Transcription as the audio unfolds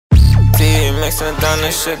gangsta done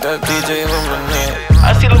this shit, that DJ Luminate.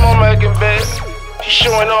 I see the mama acting bad. She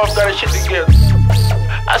showing off, got her shit together.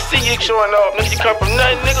 I see you showing off, nigga. You come from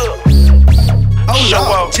nothing, nigga. Show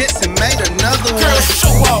off. Jetson made another one. Girl,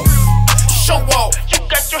 show off. Show off. You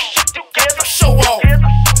got your shit together. Show off.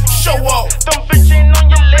 Show off. Them bitches ain't on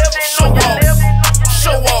your level. Show off.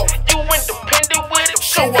 Show off. You independent with it.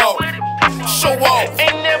 Show off. Show off.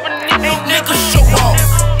 Ain't never need no nigga. Show off.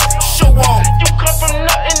 Show off. You come from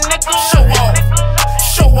nothing, nigga. Show off.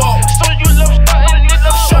 Show off. So you love starting,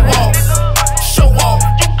 nigga. Show off. Show off.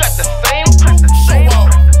 You got the same proof. Show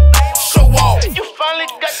off. Show off. You finally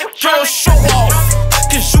got the girl. Show off.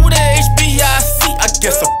 Cause you the HBIC. I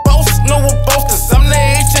guess a boss know a boss, cause I'm the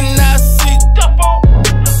HNIC.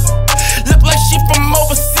 Look like she from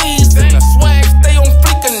overseas, and the swag stay on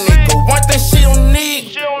fleek. A nigga one thing she don't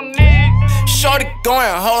need. Shorty going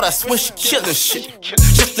hard, I swear she killin' shit.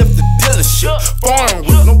 Just left the dealership. Boring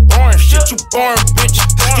with no boring shit. You boring, bitch.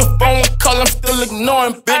 Your phone call, I'm still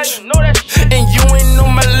ignoring, bitch. And you ain't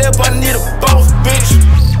on my level, I need a boss, bitch.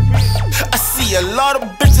 I see a lot of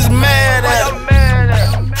bitches mad at her.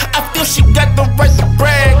 I feel she got the right to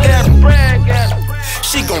brag at her.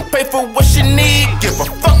 She gon' pay for what she need. Give a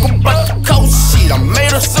fuck about the cold shit. I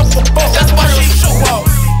made her simple boss. That's why she show off.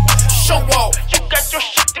 Show off. You got your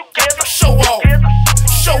shit together. Show off.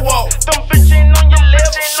 Show off. Them bitches ain't on your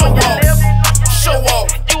level. Show off. Show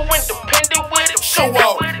off. You independent with it. Show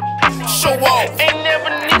off. Show off. Ain't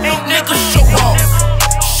never need no nigga. Show off.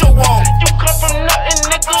 Show off. You come from nothing,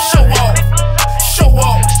 nigga. Show off. Show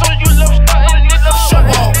off. So you love starting, nigga. Show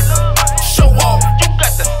off. Show off. You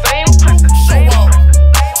got the same proof. Show off.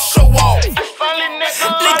 Show off.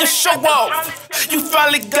 Nigga, show off. You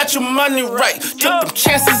finally got your money right. Took them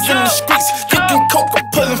chances in the streets. Kicking coke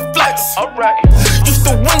and pulling flights. Alright. Used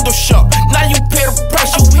to window shop. Now you pay the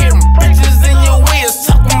price. You hear them bitches in your ears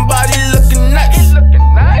talking about it looking nice.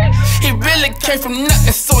 He really came from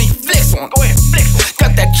nothing, so he flex on him. Go ahead, flex.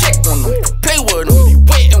 Got that check on him. Play with him. He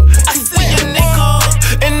waiting. I see a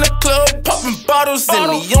nigga in the club popping bottles,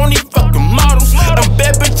 and the only fucking models. Them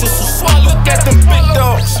bad bitches who swallow. Got them big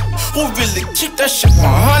dogs who really keep that shit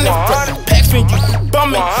 100. Flipping packs when you be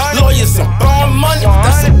bumming. Lawyers and bond money.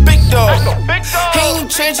 That's a big dog. He ain't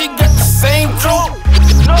changed, he got the same crew.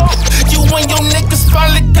 You and your niggas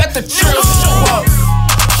finally got the drill. Show off.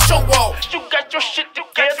 Show off. You got your shit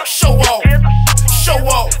together. Show off. Show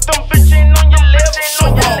off. Them bitches ain't on your level.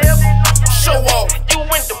 Show off. Show off. You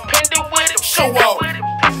independent with it. Show off.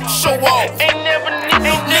 Show off. Ain't never need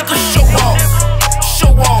no nigga. Show off.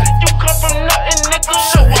 Show off. You come from nothing, nigga.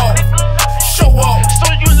 Show off. Show off. So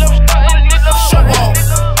you love starting, nigga. Show off.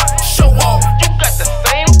 Show off. You got the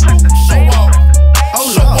same proof. Show off.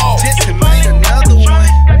 Show off. Jetson made another one.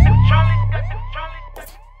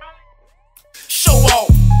 Show off.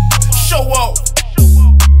 Show off.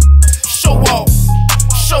 Show off.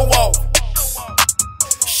 Show off.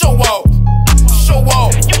 Show off.